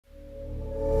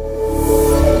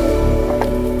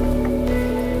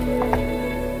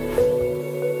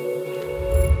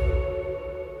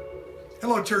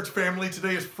church family.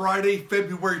 Today is Friday,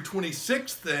 February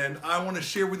 26th, and I want to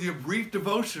share with you a brief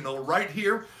devotional right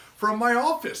here from my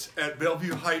office at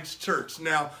Bellevue Heights Church.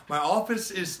 Now, my office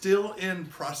is still in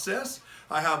process.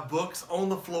 I have books on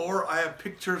the floor, I have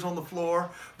pictures on the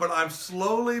floor, but I'm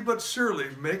slowly but surely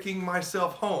making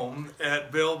myself home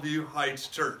at Bellevue Heights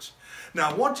Church.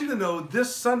 Now, I want you to know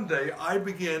this Sunday I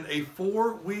begin a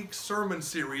 4-week sermon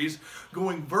series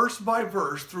going verse by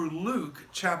verse through Luke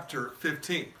chapter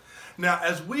 15. Now,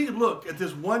 as we look at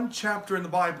this one chapter in the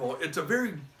Bible, it's a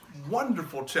very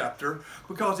wonderful chapter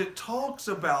because it talks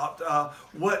about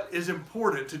what is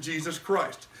important to Jesus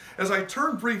Christ. As I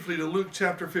turn briefly to Luke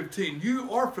chapter 15,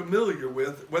 you are familiar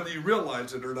with, whether you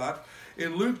realize it or not,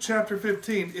 in Luke chapter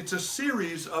 15, it's a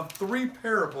series of 3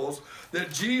 parables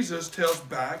that Jesus tells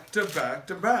back to back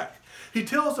to back. He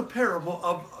tells a parable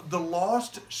of the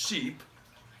lost sheep,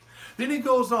 then he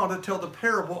goes on to tell the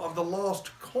parable of the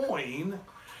lost coin,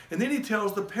 and then he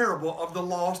tells the parable of the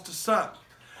lost son.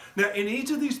 Now, in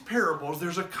each of these parables,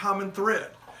 there's a common thread.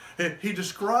 He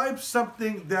describes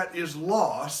something that is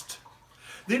lost.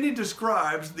 Then he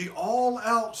describes the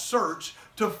all-out search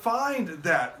to find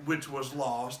that which was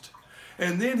lost.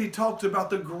 And then he talks about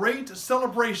the great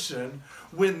celebration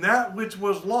when that which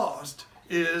was lost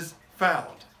is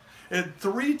found. And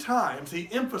 3 times he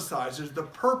emphasizes the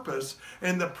purpose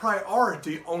and the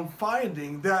priority on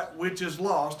finding that which is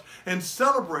lost and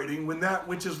celebrating when that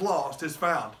which is lost is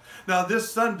found. Now,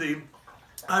 this Sunday,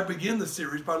 I begin the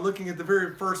series by looking at the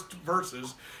very first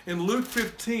verses. In Luke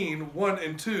 15, 1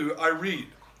 and 2, I read,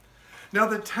 "Now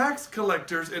the tax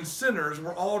collectors and sinners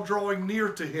were all drawing near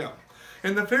to him.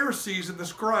 And the Pharisees and the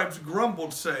scribes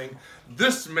grumbled, saying,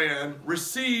 'This man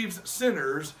receives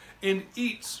sinners and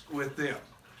eats with them.'"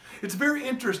 It's very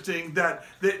interesting that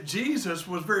Jesus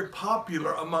was very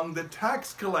popular among the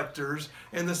tax collectors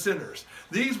and the sinners.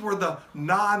 These were the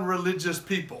non-religious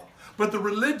people. But the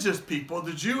religious people,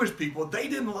 the Jewish people, they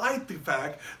didn't like the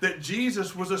fact that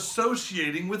Jesus was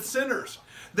associating with sinners.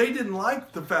 They didn't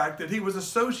like the fact that he was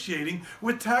associating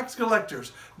with tax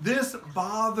collectors. This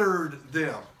bothered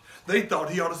them. They thought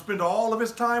he ought to spend all of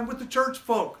his time with the church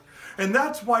folk. And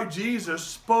that's why Jesus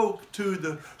spoke to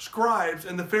the scribes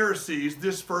and the Pharisees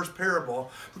this first parable,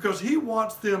 because he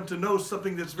wants them to know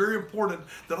something that's very important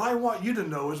that I want you to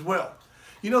know as well.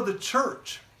 You know, the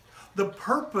church, the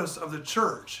purpose of the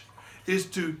church is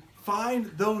to find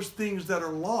those things that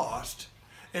are lost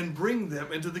and bring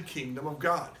them into the kingdom of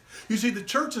God. You see, the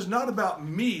church is not about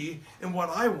me and what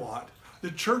I want.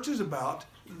 The church is about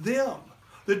them.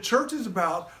 The church is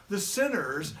about the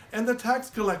sinners and the tax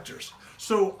collectors.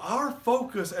 So our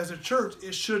focus as a church,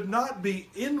 it should not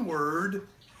be inward,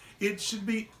 it should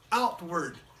be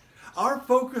outward. Our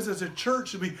focus as a church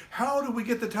should be, how do we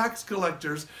get the tax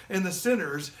collectors and the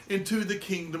sinners into the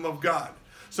kingdom of God?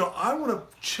 So I want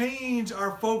to change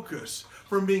our focus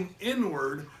from being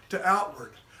inward to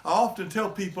outward. I often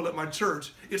tell people at my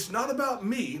church, it's not about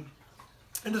me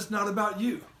and it's not about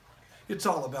you. It's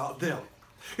all about them.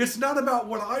 It's not about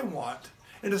what I want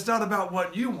and it's not about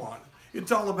what you want.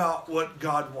 It's all about what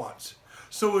God wants.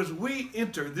 So as we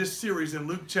enter this series in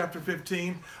Luke chapter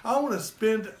 15, I want to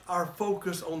spend our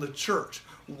focus on the church,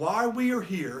 why we are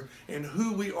here and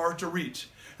who we are to reach.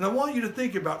 And I want you to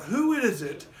think about who it is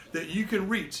that you can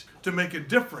reach to make a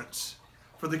difference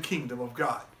for the kingdom of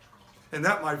God. And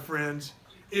that, my friends,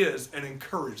 is an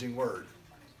encouraging word.